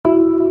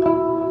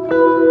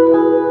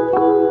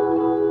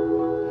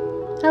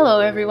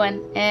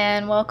everyone,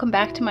 and welcome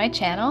back to my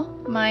channel.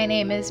 My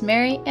name is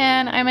Mary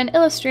and I'm an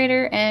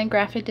illustrator and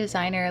graphic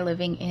designer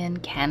living in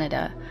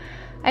Canada.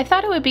 I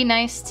thought it would be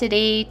nice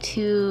today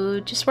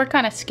to just work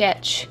on a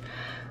sketch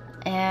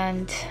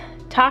and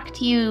talk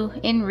to you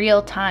in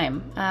real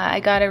time.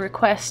 I got a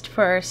request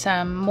for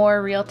some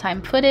more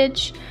real-time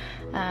footage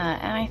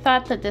and I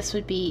thought that this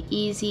would be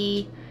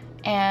easy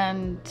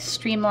and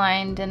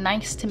streamlined and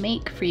nice to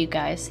make for you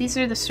guys. These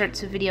are the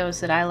sorts of videos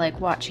that I like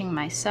watching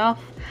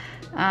myself.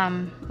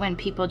 When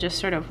people just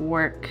sort of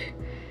work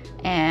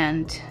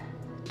and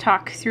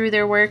talk through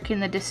their work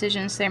and the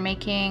decisions they're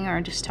making, or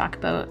just talk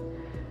about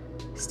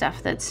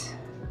stuff that's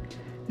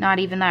not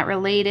even that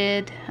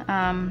related.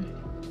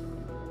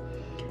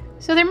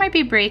 So there might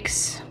be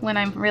breaks when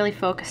I'm really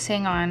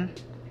focusing on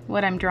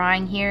what I'm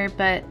drawing here,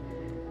 but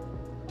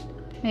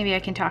maybe I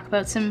can talk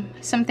about some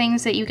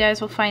things that you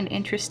guys will find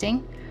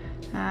interesting.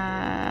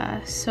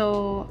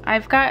 So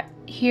I've got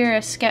here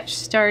a sketch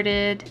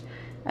started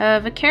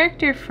of a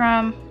character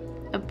from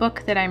a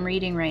book that I'm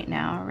reading right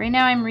now. Right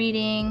now I'm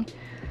reading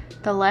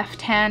The Left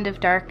Hand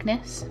of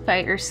Darkness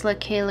by Ursula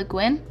K. Le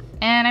Guin,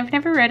 and I've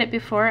never read it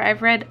before.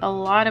 I've read a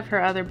lot of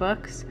her other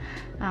books.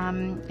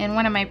 In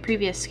one of my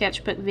previous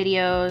sketchbook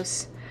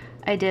videos,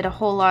 I did a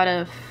whole lot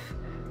of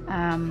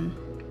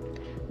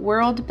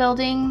world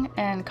building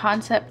and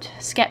concept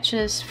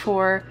sketches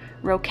for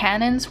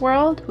Rocannon's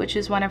World, which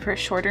is one of her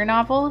shorter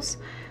novels.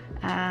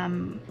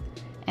 And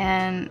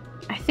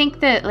I think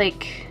that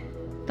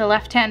The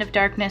Left Hand of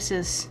Darkness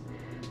is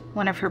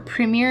one of her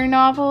premier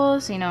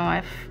novels. You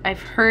know,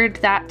 I've heard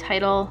that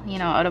title, you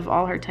know, out of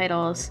all her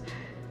titles.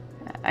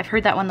 I've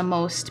heard that one the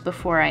most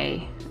before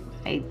I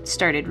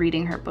started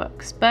reading her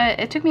books. But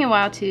it took me a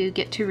while to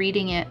get to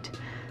reading it.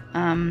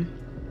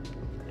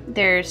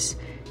 There's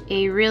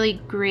a really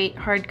great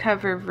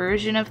hardcover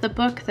version of the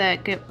book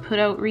that got put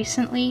out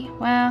recently,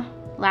 well,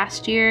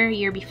 last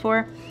year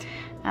before.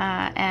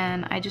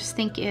 And I just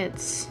think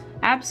it's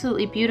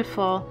absolutely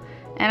beautiful.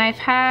 And I've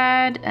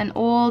had an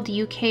old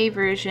UK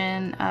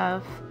version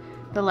of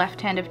The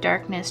Left Hand of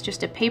Darkness,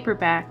 just a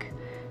paperback,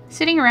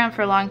 sitting around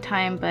for a long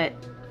time, but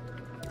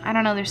I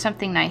don't know, there's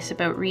something nice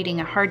about reading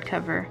a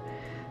hardcover.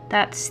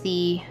 That's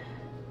the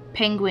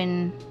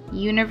Penguin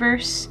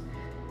Universe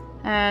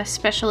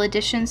special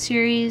edition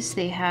series.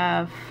 They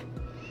have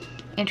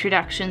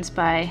introductions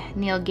by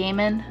Neil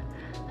Gaiman,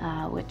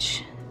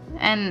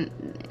 and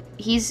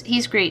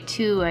he's great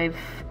too.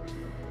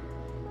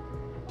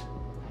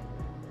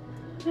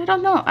 I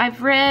don't know,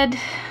 I've read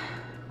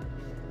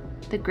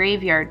The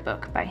Graveyard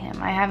Book by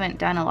him. I haven't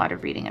done a lot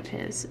of reading of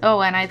his.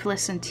 Oh, and I've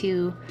listened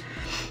to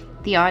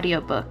the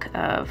audiobook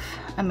of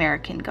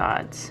American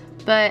Gods.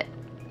 But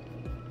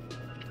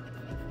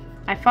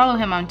I follow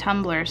him on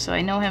Tumblr, so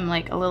I know him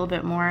like a little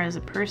bit more as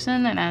a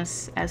person and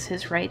as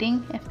his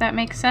writing, if that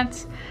makes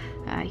sense.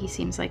 He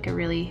seems like a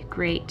really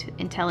great,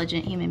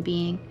 intelligent human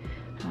being.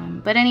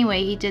 But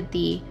anyway, he did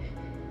the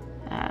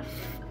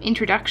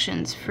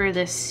introductions for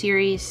this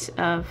series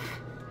of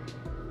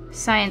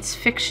science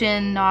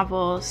fiction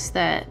novels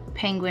that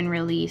Penguin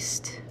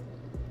released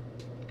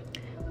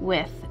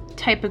with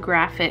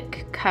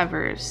typographic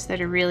covers that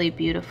are really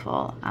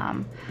beautiful.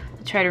 I'll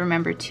try to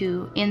remember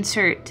to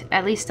insert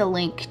at least a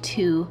link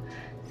to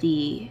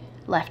the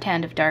Left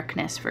Hand of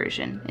Darkness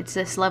version. It's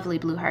this lovely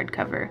blue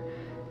hardcover.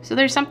 So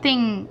there's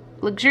something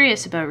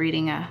luxurious about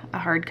reading a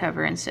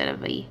hardcover instead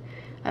of a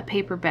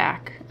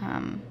paperback.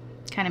 Kind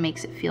of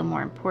makes it feel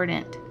more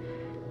important.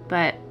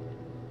 But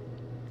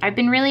I've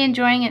been really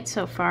enjoying it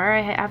so far. I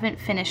haven't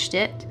finished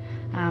it.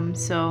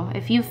 So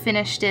if you've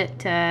finished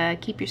it,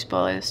 keep your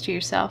spoilers to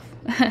yourself.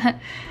 I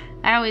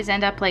always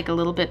end up like a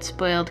little bit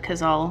spoiled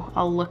because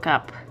I'll look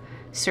up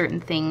certain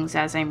things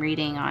as I'm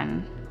reading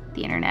on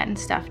the internet and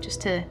stuff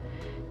just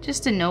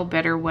to know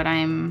better what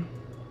I'm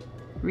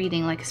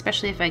reading, like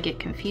especially if I get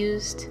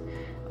confused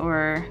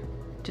or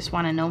just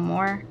want to know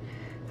more.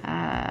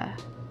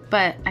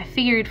 But I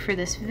figured for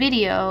this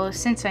video,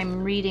 since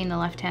I'm reading The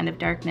Left Hand of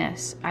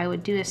Darkness, I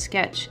would do a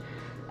sketch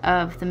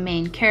of the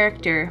main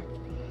character,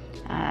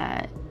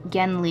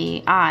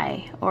 Genly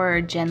or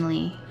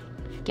Genly.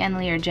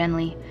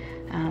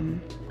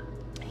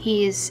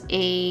 He's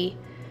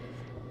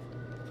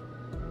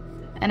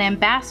an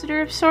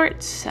ambassador of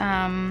sorts,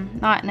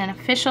 not in an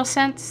official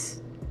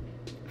sense,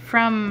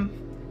 from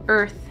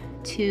Earth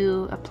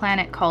to a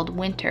planet called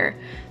Winter.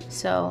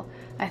 So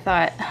I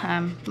thought,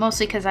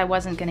 mostly because I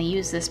wasn't going to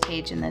use this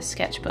page in this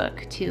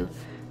sketchbook, to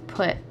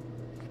put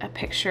a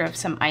picture of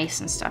some ice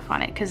and stuff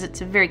on it, because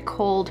it's a very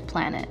cold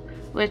planet,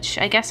 which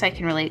I guess I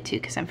can relate to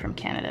because I'm from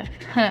Canada.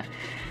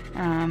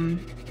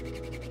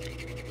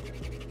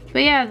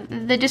 But yeah,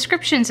 the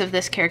descriptions of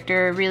this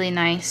character are really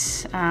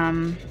nice,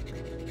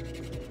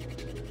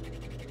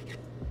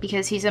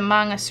 because he's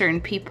among a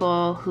certain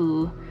people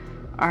who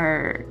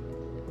are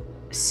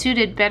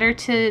suited better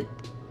to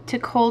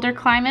colder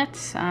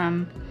climates,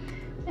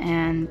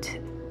 and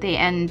they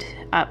end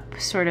up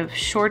sort of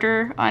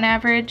shorter on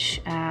average,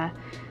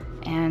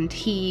 and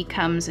he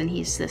comes and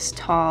he's this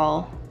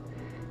tall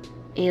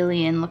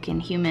alien looking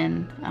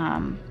human,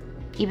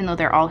 even though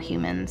they're all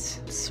humans.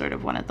 It's sort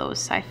of one of those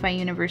sci-fi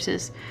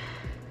universes.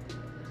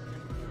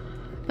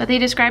 But they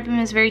describe him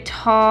as very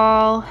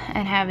tall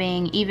and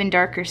having even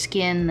darker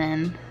skin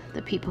than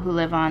the people who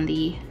live on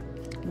the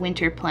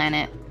winter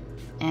planet,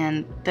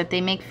 and that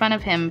they make fun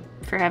of him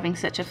for having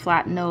such a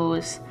flat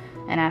nose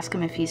and ask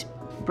him if he's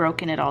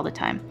broken it all the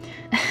time.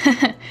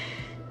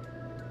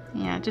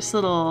 Yeah, just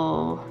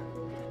little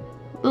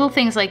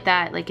things like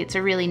that. Like, it's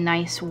a really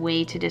nice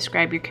way to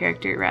describe your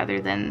character rather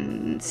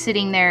than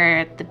sitting there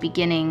at the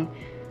beginning.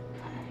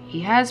 He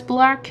has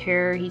black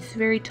hair, he's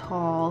very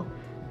tall.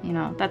 You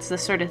know, that's the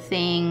sort of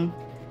thing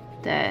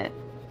that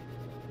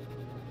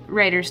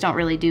writers don't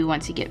really do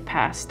once you get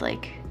past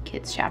like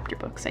kids' chapter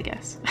books, I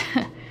guess.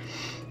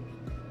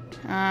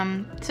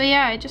 So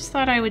yeah, I just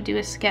thought I would do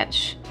a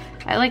sketch.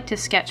 I like to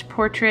sketch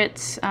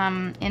portraits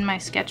in my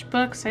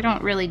sketchbooks. I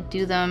don't really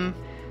do them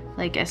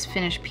like as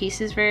finished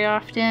pieces very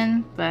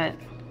often, but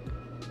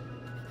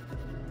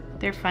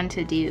they're fun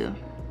to do.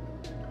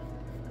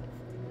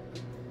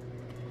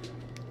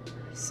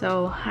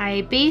 So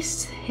I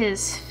based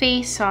his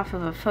face off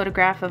of a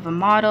photograph of a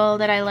model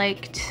that I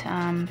liked.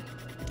 I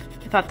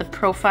thought the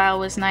profile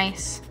was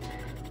nice,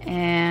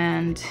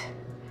 and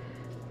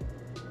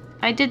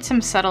I did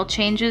some subtle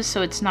changes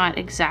so it's not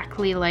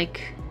exactly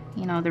like,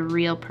 you know, the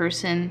real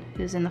person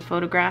who's in the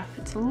photograph.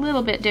 It's a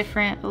little bit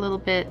different, a little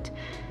bit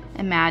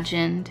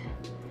imagined.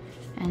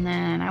 And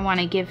then I want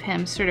to give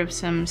him sort of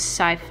some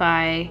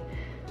sci-fi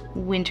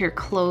winter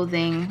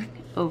clothing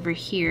over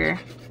here.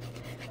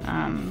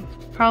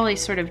 Probably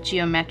sort of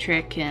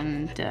geometric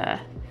and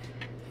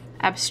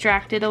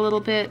abstracted a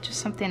little bit, just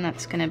something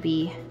that's gonna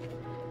be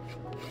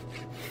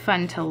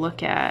fun to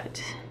look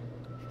at.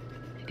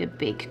 Like a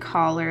big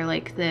collar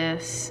like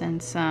this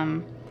and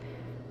some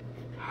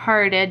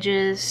hard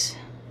edges.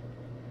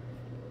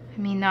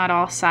 I mean, not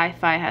all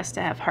sci-fi has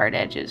to have hard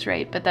edges,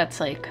 right? But that's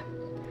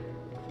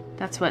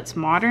what's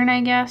modern,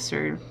 I guess,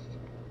 or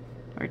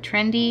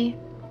trendy.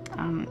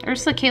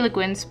 Ursula K. Le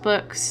Guin's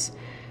books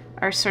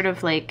are sort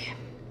of like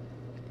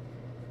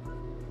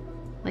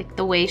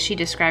the way she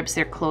describes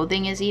their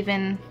clothing is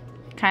even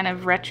kind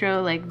of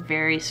retro, like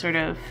very sort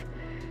of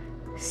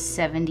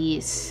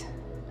 70s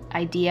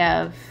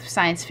idea of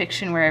science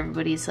fiction where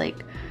everybody's like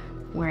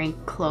wearing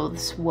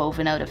clothes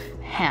woven out of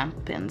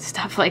hemp and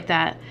stuff like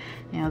that.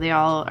 You know, they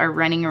all are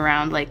running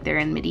around like they're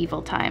in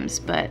medieval times,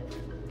 but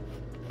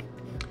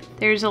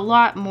there's a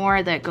lot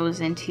more that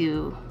goes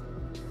into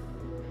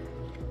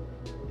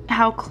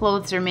how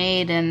clothes are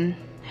made and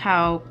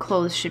how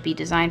clothes should be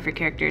designed for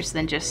characters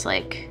than just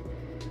like,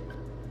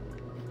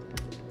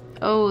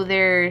 oh,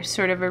 they're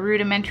sort of a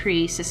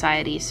rudimentary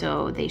society,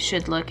 so they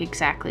should look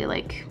exactly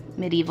like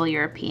medieval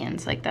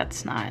Europeans. Like, that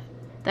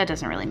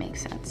doesn't really make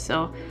sense.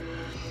 So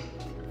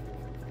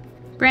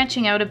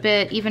branching out a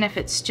bit, even if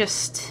it's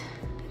just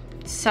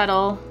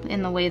subtle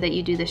in the way that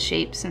you do the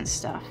shapes and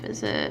stuff,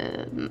 is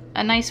a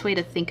nice way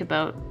to think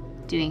about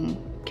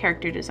doing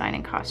character design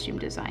and costume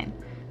design.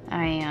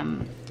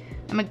 I'm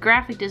a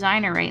graphic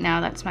designer right now.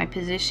 That's my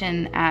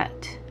position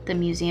at the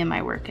museum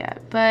I work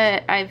at,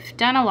 but I've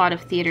done a lot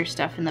of theater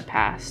stuff in the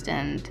past,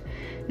 and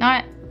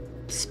not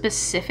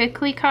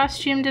specifically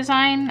costume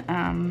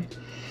design,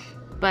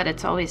 but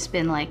it's always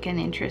been like an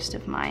interest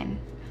of mine.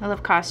 I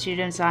love costume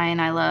design.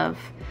 I love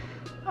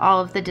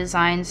all of the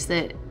designs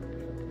that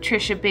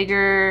Trisha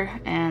Bigger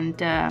and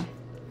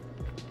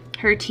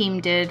her team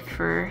did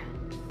for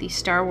the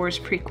Star Wars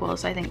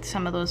prequels. I think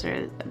some of those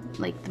are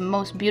like the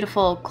most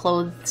beautiful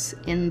clothes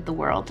in the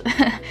world.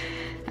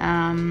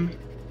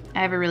 I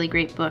have a really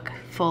great book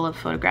full of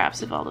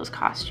photographs of all those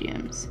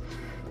costumes.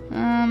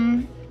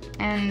 And,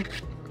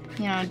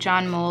 you know,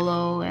 John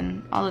Molo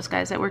and all those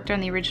guys that worked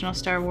on the original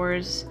Star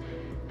Wars.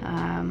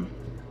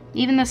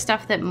 Even the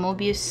stuff that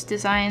Mobius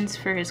designs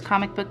for his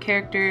comic book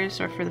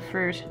characters, or for the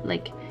first,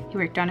 like, he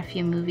worked on a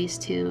few movies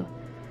too.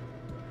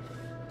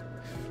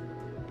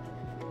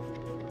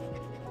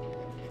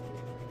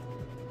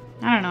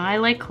 I don't know, I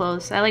like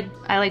clothes. I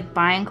like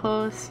buying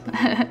clothes.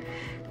 I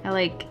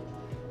like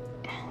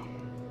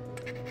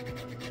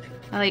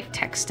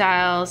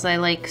textiles. I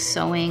like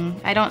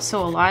sewing. I don't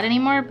sew a lot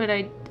anymore, but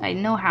I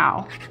know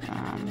how.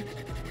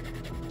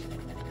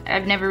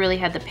 I've never really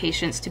had the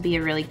patience to be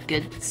a really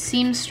good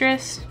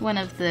seamstress. One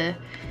of the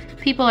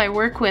people I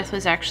work with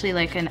was actually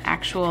like an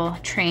actual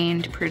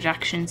trained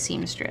production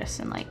seamstress,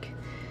 and like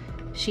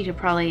she could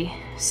probably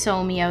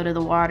sew me out of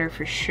the water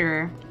for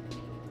sure.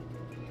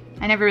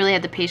 I never really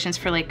had the patience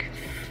for like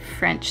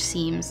French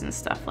seams and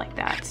stuff like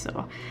that,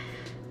 so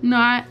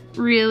not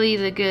really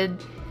the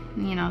good,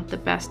 you know, the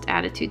best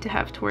attitude to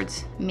have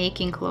towards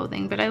making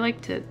clothing, but I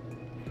like to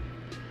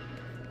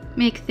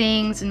make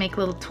things and make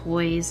little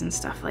toys and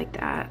stuff like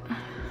that.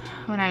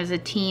 When I was a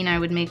teen, I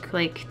would make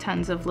like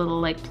tons of little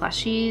like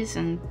plushies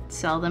and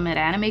sell them at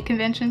anime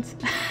conventions.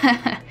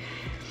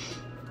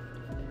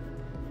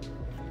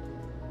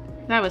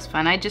 That was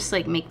fun. I just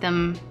like make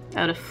them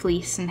out of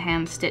fleece and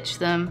hand stitch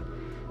them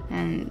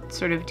and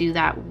sort of do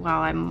that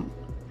while I'm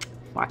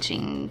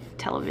watching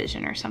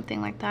television or something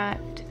like that.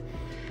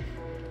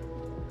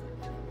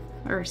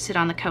 or sit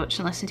on the couch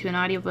and listen to an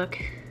audiobook.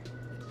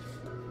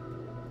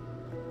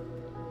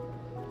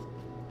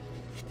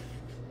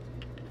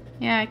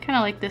 Yeah, I kind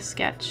of like this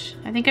sketch.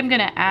 I think I'm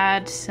gonna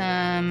add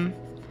some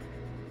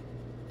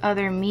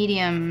other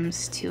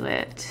mediums to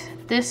it.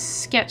 This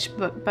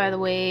sketchbook, by the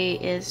way,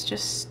 is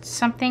just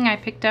something I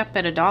picked up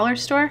at a dollar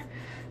store.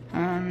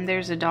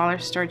 There's a dollar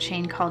store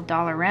chain called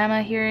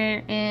Dollarama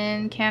here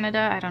in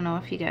Canada. I don't know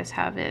if you guys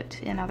have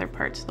it in other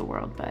parts of the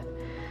world, but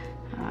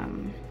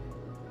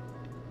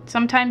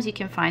sometimes you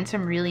can find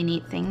some really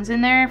neat things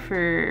in there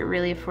for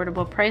really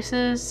affordable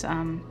prices.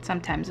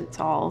 Sometimes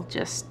it's all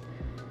just,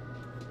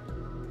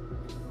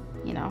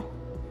 you know,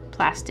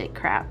 plastic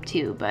crap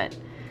too, but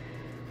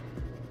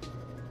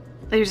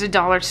there's a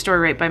dollar store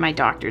right by my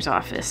doctor's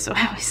office, so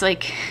I always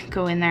like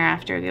go in there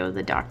after I go to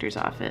the doctor's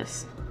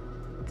office,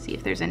 see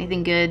if there's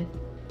anything good.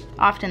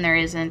 Often there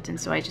isn't, and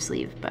so I just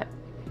leave, but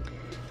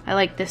I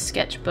like this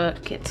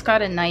sketchbook. It's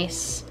got a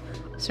nice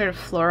sort of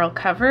floral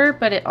cover,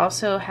 but it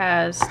also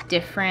has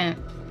different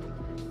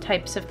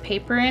types of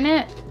paper in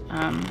it.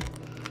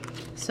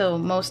 So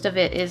most of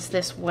it is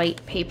this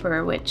white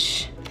paper,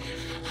 which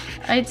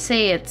I'd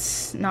say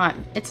it's not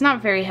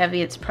very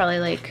heavy. It's probably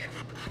like,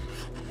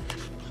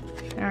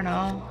 I don't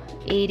know,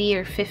 80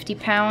 or 50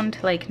 pound,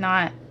 like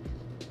not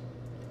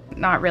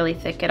really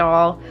thick at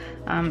all.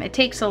 It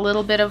takes a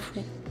little bit of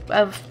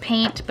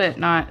paint, but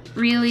not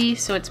really,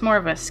 so it's more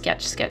of a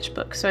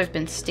sketchbook. So I've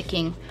been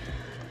sticking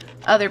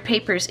other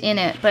papers in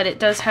it, but it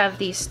does have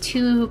these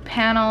two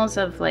panels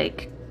of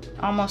like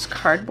almost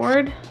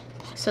cardboard.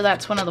 So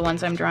that's one of the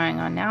ones I'm drawing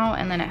on now,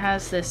 and then it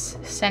has this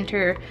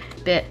center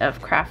bit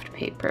of craft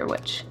paper,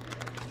 which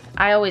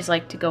I always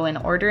like to go in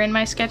order in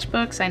my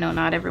sketchbooks. I know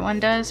not everyone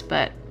does,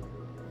 but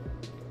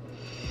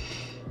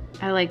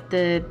I like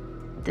the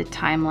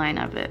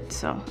timeline of it.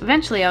 So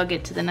eventually I'll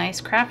get to the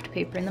nice craft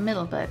paper in the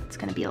middle, but it's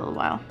gonna be a little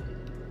while.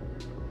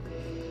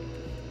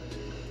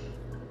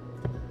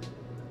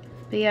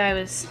 But yeah, I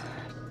was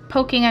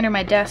poking under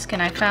my desk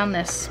and I found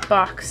this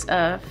box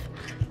of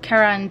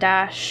Caran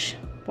d'Ache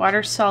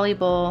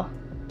water-soluble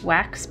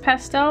wax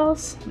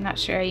pastels. I'm not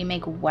sure how you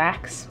make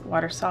wax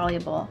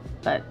water-soluble,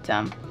 but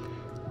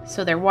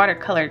so they're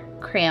watercolor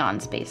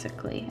crayons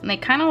basically, and they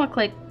kind of look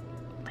like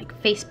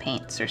face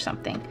paints or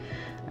something.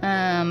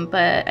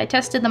 But I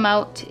tested them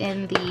out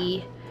in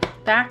the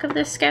back of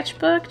this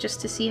sketchbook just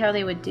to see how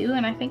they would do,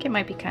 and I think it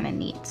might be kind of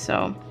neat.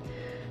 So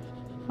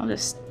I'll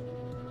just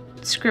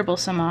scribble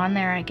some on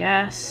there, I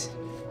guess.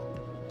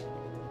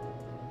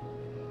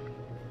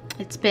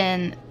 It's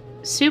been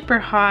super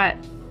hot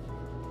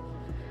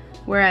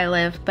where I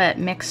live, but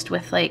mixed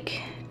with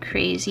like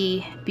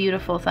crazy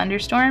beautiful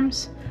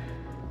thunderstorms.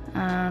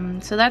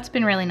 So that's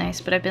been really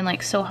nice, but I've been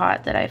like so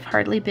hot that I've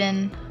hardly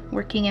been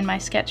working in my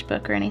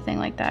sketchbook or anything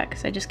like that,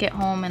 because I just get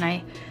home and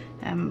I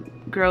am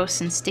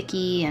gross and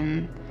sticky,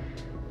 and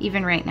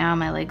even right now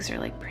my legs are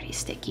like pretty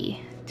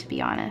sticky, to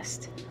be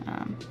honest.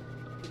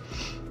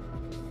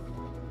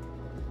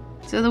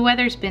 So the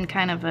weather's been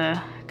kind of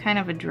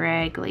a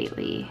drag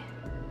lately.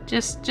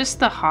 Just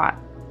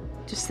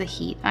the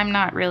heat. I'm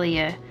not really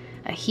a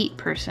heat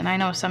person. I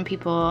know some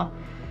people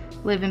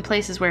live in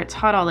places where it's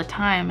hot all the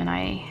time, and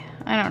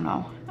I don't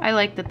know. I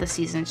like that the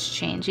seasons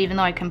change, even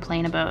though I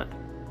complain about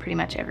pretty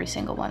much every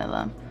single one of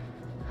them.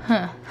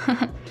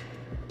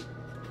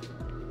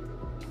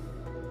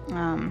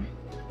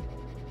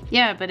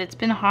 Yeah, but it's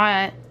been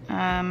hot, so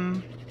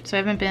I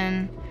haven't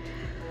been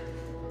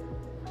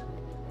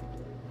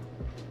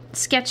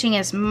sketching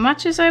as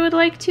much as I would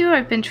like to.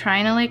 I've been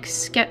trying to like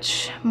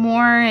sketch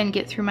more and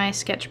get through my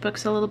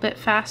sketchbooks a little bit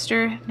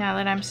faster now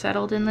that I'm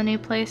settled in the new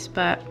place,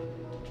 but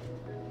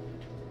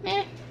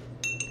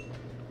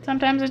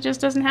sometimes it just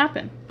doesn't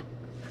happen.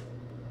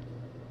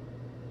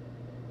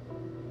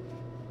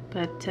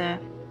 But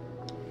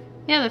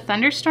yeah, the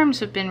thunderstorms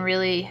have been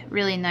really,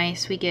 really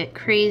nice. We get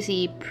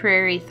crazy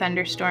prairie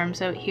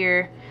thunderstorms out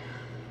here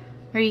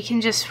where you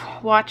can just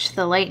watch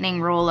the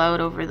lightning roll out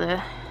over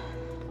the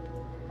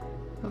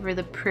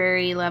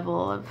prairie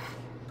level of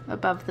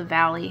above the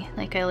valley.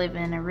 Like, I live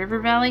in a river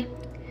valley,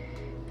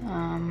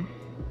 and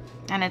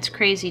it's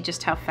crazy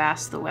just how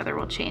fast the weather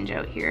will change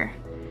out here.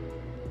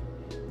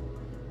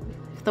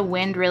 If the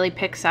wind really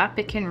picks up,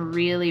 it can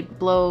really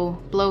blow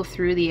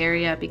through the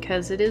area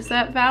because it is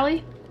that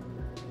valley.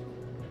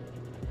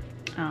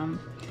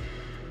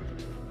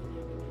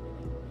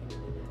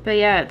 But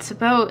yeah, it's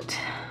about,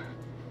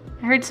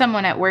 I heard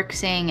someone at work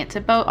saying it's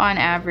about on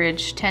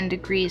average 10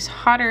 degrees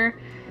hotter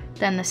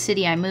than the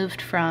city I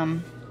moved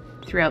from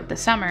throughout the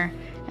summer,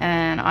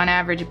 and on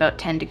average about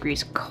 10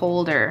 degrees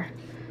colder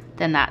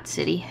than that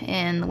city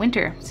in the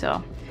winter.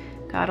 So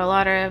got a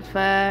lot of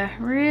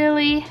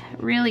really,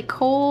 really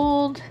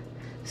cold,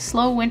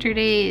 slow winter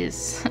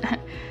days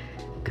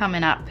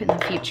coming up in the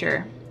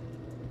future.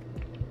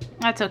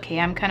 That's okay,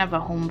 I'm kind of a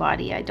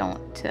homebody.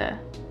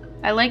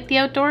 I like the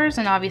outdoors,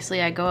 and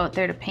obviously I go out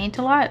there to paint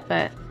a lot,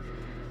 but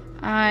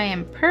I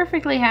am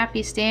perfectly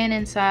happy staying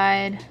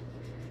inside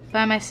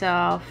by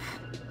myself,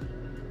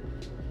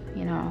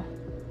 you know,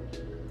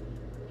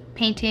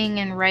 painting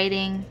and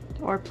writing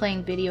or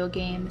playing video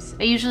games.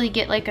 I usually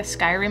get like a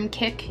Skyrim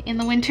kick in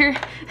the winter.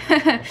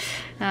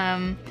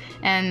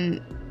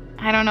 And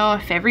I don't know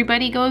if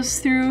everybody goes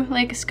through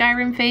like a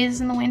Skyrim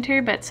phase in the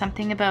winter, but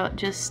something about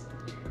just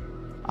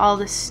all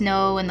the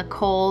snow and the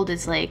cold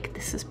is like,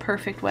 this is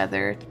perfect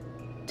weather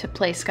to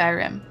play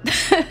Skyrim.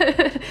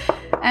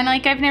 And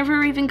like, I've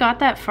never even got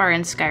that far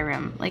in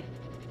Skyrim, like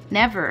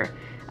never.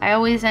 I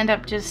always end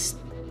up just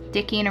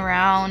dicking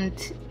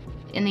around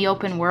in the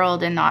open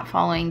world and not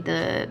following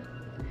the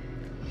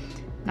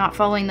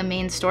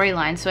main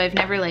storyline. So I've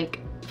never like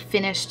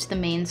finished the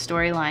main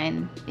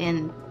storyline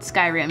in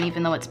Skyrim,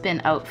 even though it's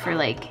been out for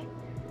like,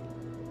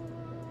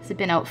 has it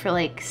been out for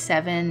like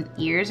 7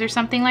 years or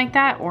something like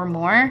that, or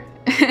more?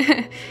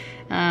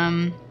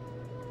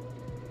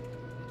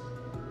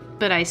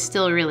 But I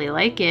still really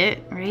like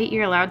it, right?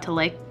 You're allowed to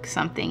like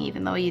something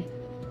even though you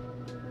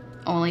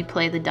only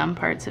play the dumb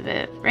parts of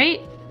it,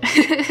 right?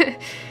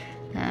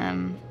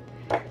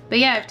 But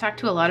yeah, I've talked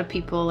to a lot of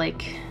people,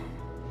 like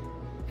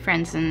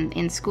friends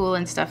in school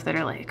and stuff, that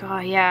are like, oh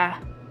yeah,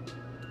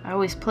 I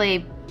always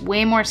play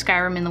way more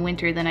Skyrim in the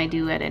winter than I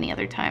do at any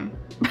other time.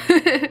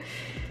 I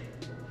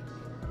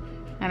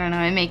don't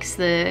know, it makes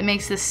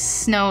the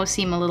snow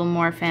seem a little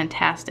more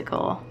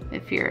fantastical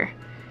if you're,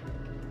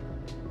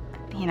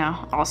 you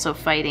know, also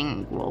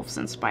fighting wolves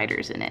and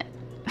spiders in it.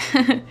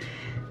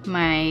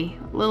 My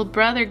little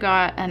brother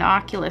got an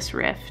Oculus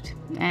Rift,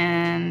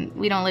 and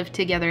we don't live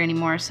together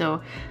anymore,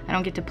 so I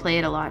don't get to play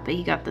it a lot, but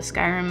he got the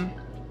Skyrim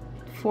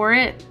for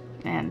it,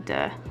 and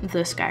the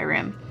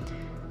Skyrim.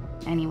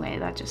 Anyway,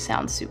 that just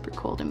sounds super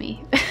cool to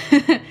me.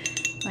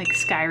 Like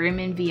Skyrim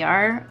in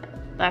VR,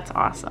 that's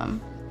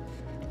awesome.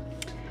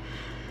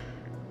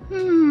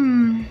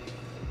 He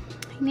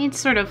needs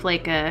sort of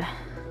like a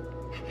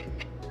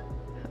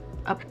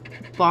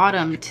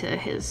bottom to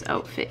his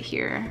outfit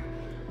here.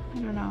 I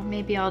don't know,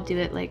 maybe I'll do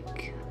it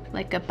like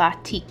a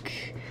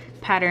batik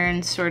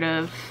pattern, sort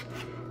of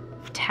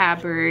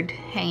tabard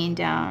hanging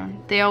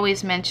down. They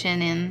always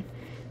mention in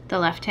The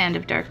Left Hand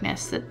of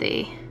Darkness that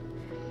they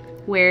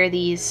wear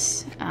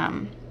these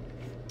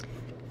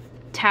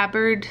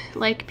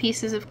tabard-like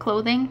pieces of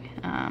clothing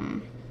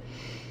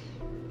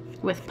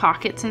with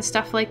pockets and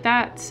stuff like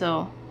that.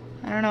 So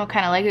I don't know,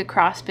 kind of like a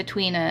cross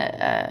between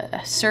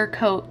a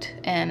surcoat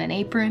and an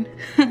apron.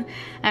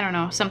 I don't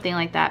know, something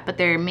like that, but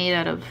they're made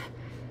out of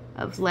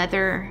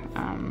leather.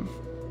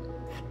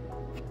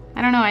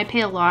 I don't know, I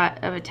pay a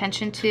lot of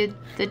attention to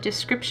the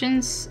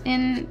descriptions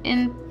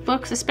in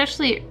books,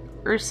 especially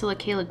Ursula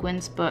K. Le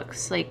Guin's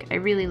books. Like, I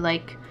really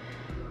like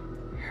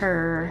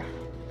her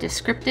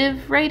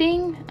descriptive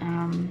writing.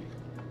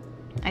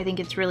 I think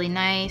it's really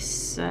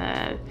nice.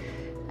 I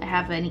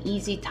have an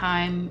easy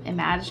time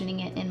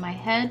imagining it in my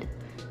head.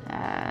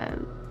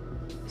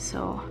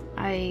 So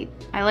I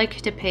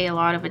like to pay a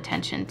lot of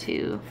attention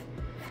to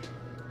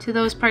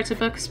those parts of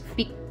books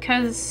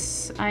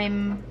because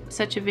I'm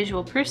such a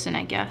visual person,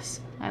 I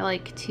guess. I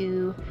like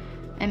to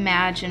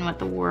imagine what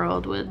the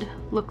world would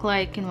look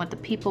like and what the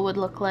people would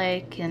look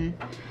like and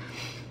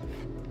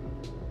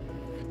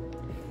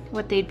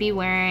what they'd be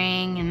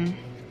wearing. And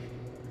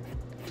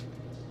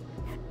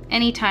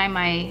anytime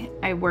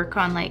I work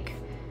on, like,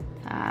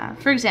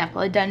 for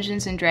example, a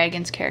Dungeons and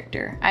Dragons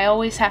character, I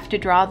always have to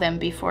draw them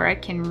before I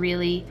can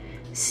really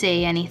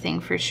say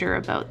anything for sure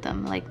about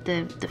them. Like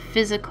the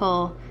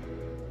physical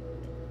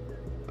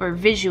or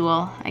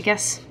visual, I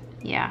guess,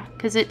 yeah,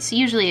 because it's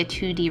usually a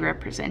 2D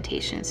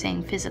representation.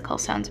 Saying physical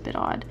sounds a bit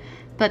odd,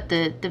 but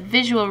the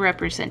visual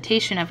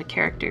representation of a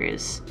character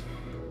is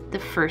the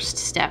first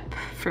step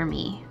for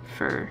me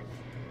for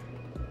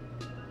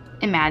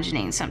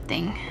imagining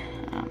something.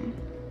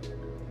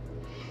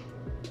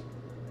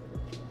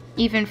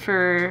 Even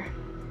for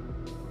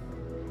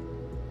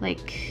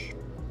like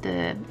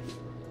the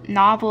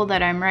novel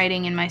that I'm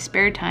writing in my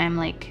spare time,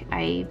 like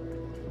I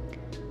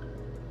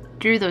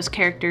drew those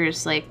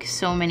characters like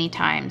so many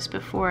times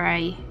before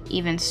I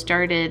even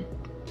started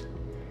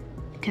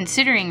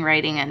considering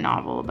writing a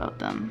novel about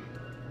them.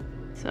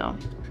 So,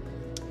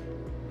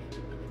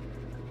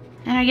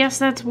 and I guess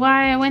that's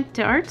why I went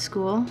to art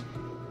school.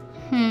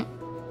 I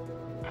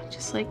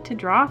just like to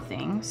draw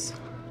things.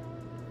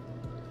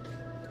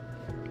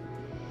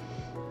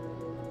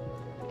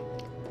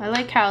 I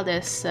like how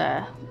this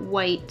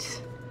white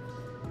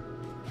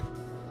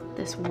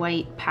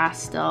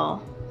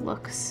pastel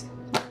looks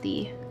with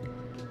the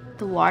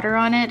water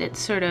on it. It's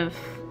sort of,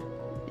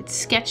 it's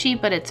sketchy,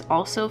 but it's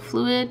also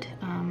fluid.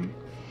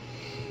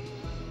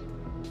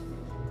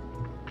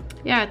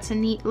 Yeah, it's a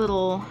neat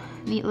little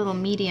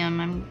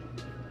medium.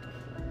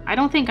 I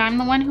don't think I'm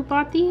the one who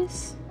bought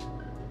these.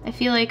 I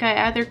feel like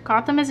I either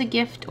got them as a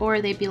gift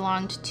or they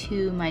belonged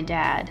to my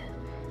dad.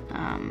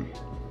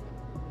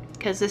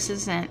 Because this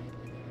isn't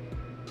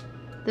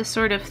the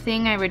sort of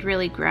thing I would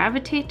really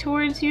gravitate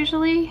towards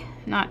usually.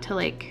 Not to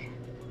like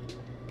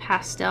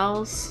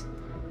pastels.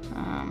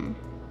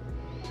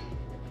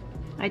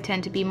 I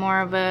tend to be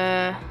more of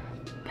a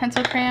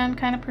pencil crayon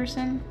kind of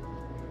person.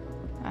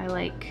 I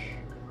like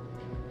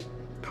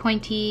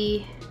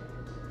pointy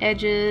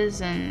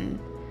edges and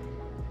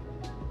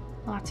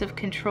lots of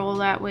control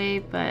that way,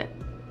 but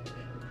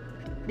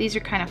these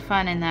are kind of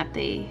fun in that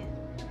they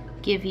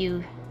give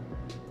you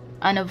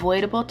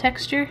unavoidable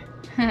texture.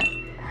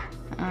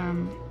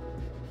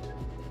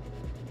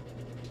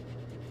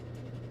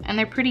 And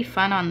they're pretty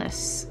fun on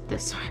this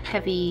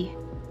heavy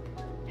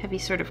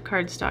sort of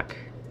cardstock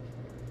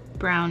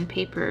brown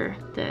paper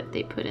that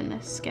they put in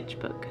this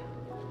sketchbook.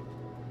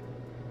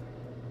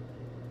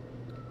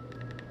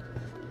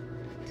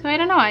 So I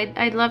don't know,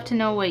 I'd love to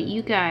know what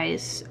you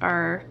guys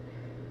are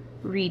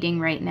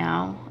reading right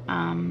now.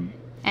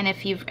 And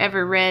if you've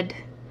ever read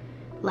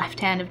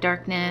Left Hand of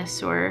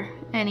Darkness or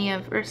any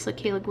of Ursula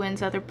K. Le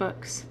Guin's other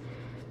books.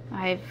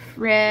 I've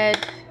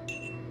read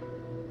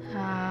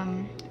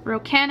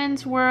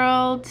Rocannon's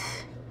World,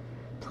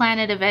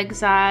 Planet of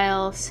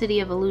Exile, City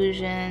of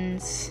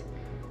Illusions,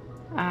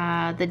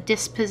 The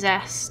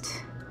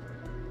Dispossessed,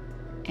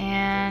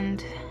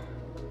 and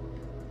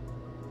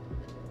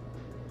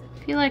I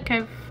feel like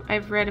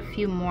I've read a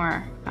few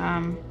more.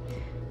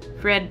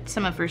 I've read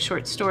some of her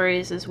short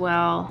stories as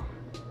well.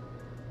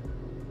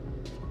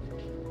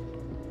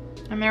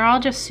 And they're all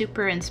just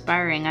super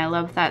inspiring. I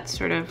love that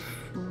sort of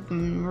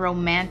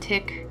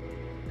romantic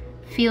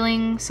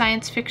feeling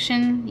science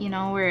fiction, you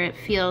know, where it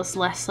feels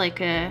less like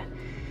a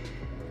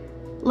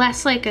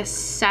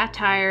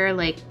satire,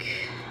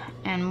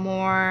 and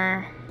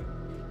more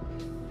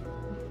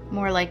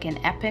like an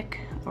epic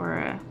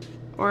or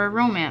a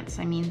romance.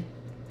 I mean,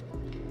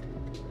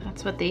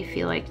 that's what they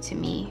feel like to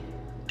me.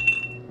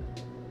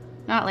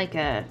 Not like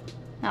a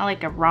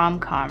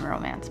rom-com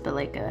romance, but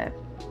like a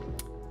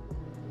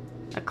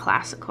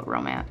classical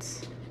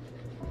romance.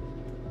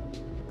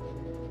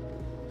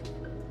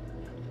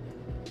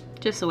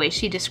 Just the way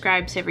she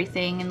describes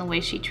everything and the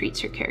way she treats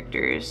her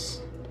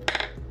characters.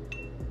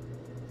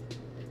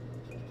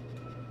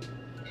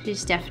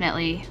 She's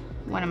definitely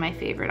one of my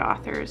favorite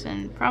authors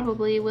and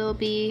probably will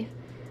be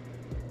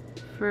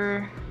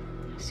for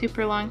a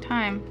super long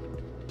time.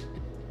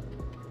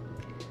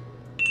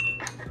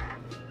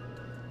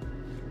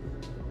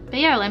 But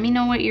yeah, let me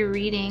know what you're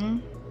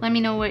reading. Let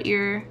me know what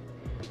your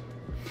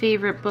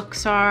favorite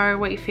books are,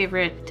 what your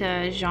favorite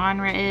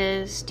genre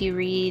is. Do you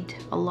read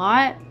a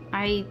lot?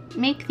 I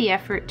make the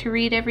effort to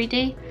read every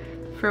day.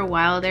 For a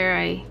while there,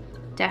 I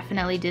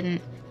definitely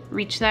didn't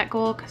reach that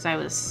goal because I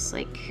was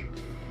like,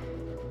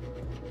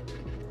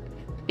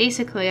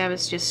 basically I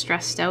was just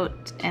stressed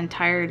out and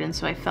tired, and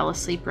so I fell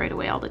asleep right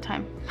away all the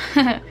time.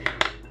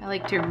 I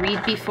like to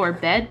read before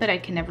bed, but I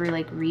can never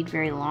like read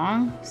very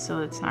long,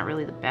 so it's not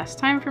really the best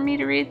time for me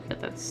to read,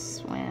 but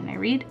that's when I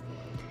read.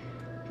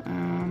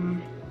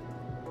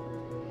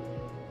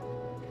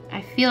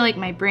 I feel like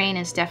my brain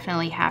is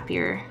definitely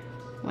happier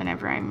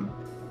whenever I'm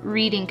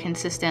reading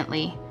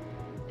consistently.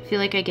 I feel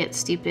like I get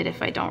stupid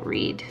if I don't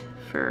read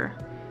for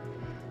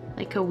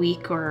like a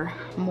week or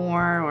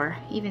more, or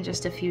even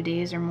just a few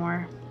days or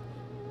more.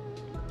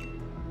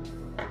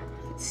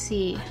 Let's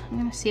see, I'm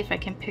gonna see if I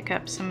can pick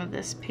up some of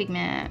this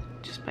pigment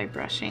just by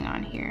brushing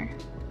on here.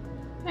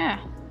 Yeah,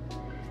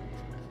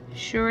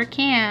 sure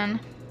can.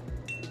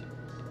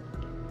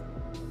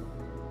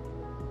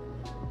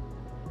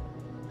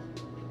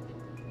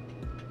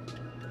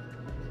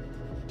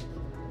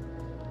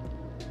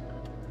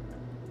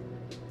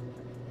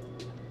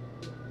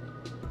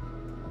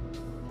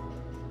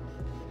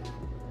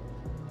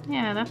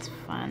 Yeah, that's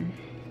fun.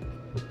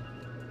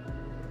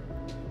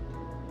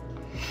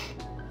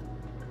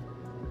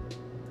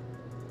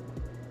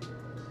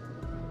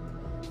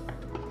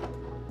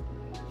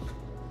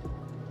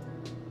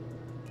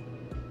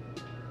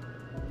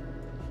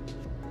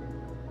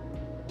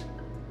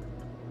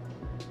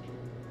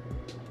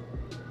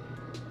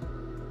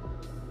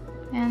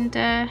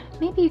 And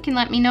maybe you can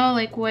let me know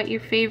like what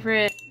your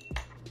favorite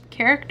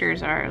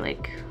characters are.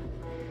 Like,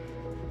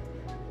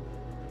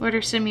 what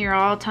are some of your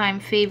all-time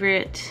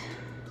favorite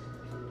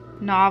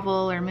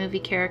novel or movie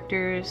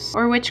characters,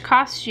 or which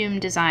costume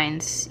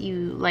designs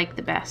you like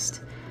the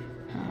best?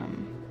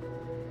 I'm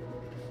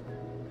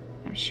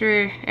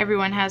sure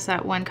everyone has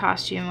that one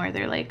costume where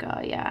they're like,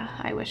 oh yeah,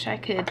 I wish I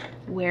could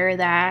wear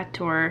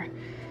that, or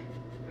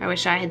I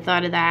wish I had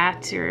thought of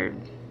that, or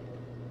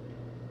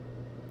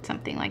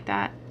something like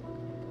that.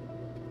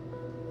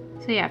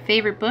 So yeah,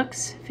 favorite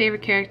books,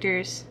 favorite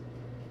characters,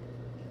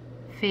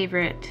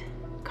 favorite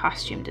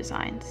costume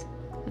designs.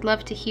 I'd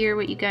love to hear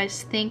what you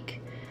guys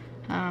think.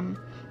 I'm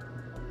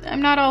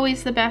not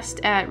always the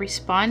best at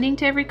responding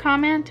to every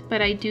comment,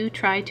 but I do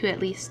try to at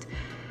least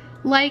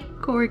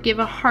like or give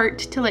a heart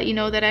to let you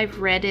know that I've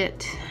read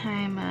it.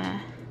 I'm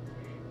a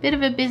bit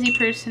of a busy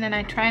person and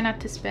I try not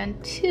to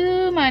spend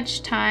too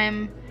much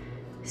time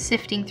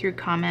sifting through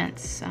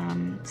comments,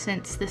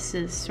 since this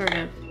is sort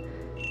of,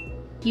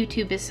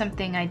 YouTube is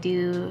something I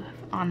do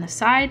on the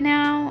side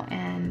now,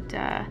 and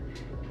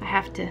I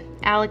have to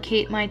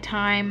allocate my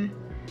time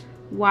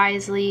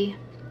wisely.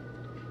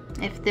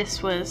 If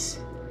this was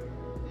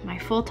my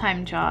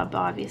full-time job,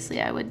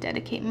 obviously I would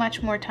dedicate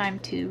much more time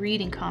to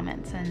reading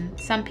comments, and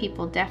some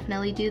people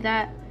definitely do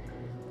that.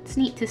 It's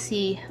neat to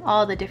see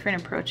all the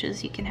different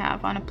approaches you can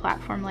have on a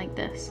platform like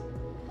this.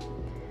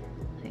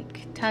 Like,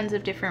 tons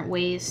of different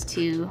ways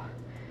to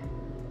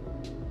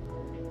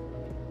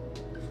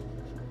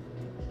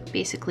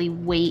basically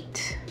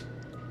weight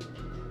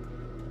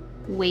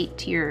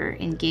your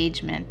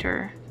engagement,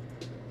 or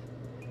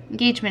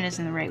engagement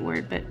isn't the right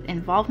word, but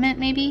involvement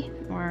maybe,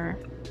 or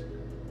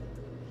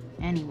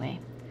anyway.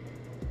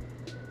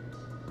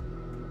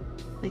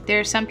 Like,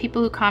 there are some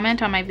people who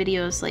comment on my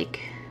videos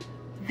like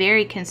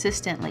very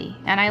consistently,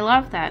 and I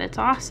love that. It's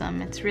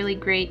awesome. It's really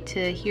great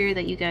to hear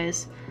that you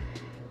guys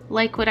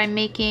like what I'm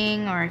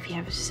making, or if you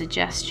have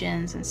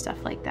suggestions and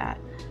stuff like that.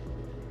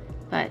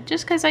 But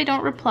just because I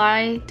don't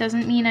reply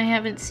doesn't mean I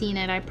haven't seen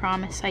it. I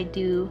promise I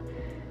do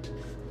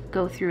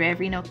go through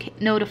every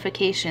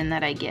notification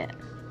that I get.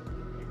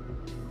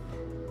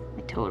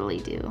 I totally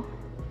do.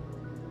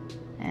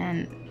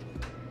 And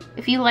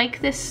if you like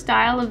this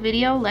style of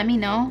video, let me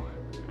know.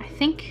 I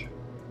think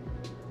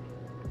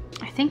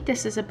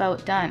this is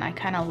about done. I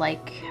kind of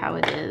like how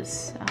it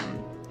is.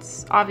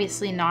 It's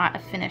obviously not a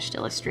finished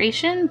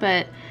illustration,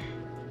 but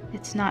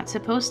it's not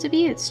supposed to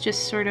be. It's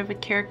just sort of a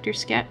character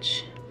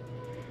sketch.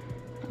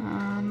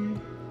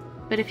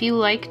 But if you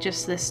like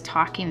just this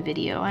talking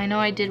video, I know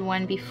I did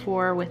one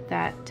before with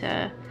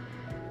that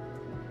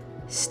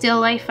still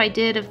life I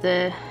did of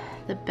the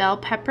bell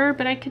pepper,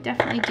 but I could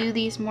definitely do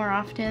these more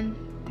often.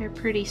 They're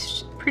pretty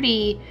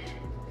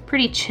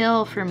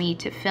chill for me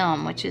to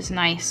film, which is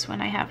nice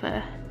when I have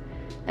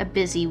a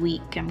busy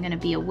week. I'm gonna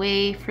be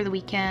away for the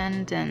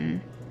weekend,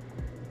 and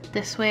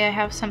this way I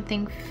have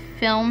something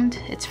filmed.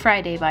 It's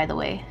Friday, by the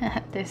way.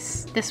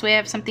 This way I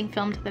have something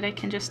filmed that I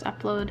can just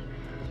upload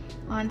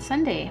on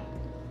Sunday.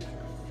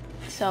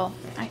 So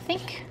I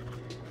think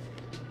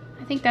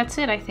that's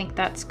it. I think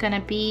that's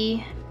gonna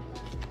be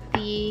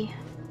the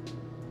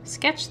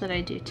sketch that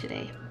I do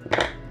today.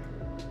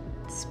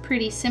 It's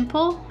pretty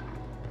simple,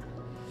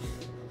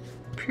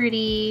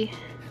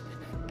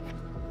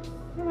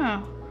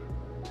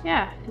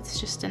 yeah, it's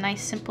just a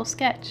nice simple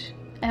sketch.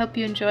 I hope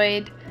you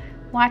enjoyed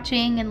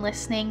watching and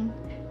listening,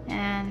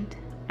 and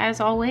as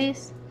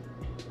always,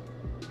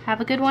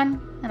 have a good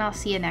one, and I'll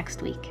see you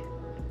next week.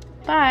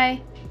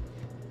 Bye!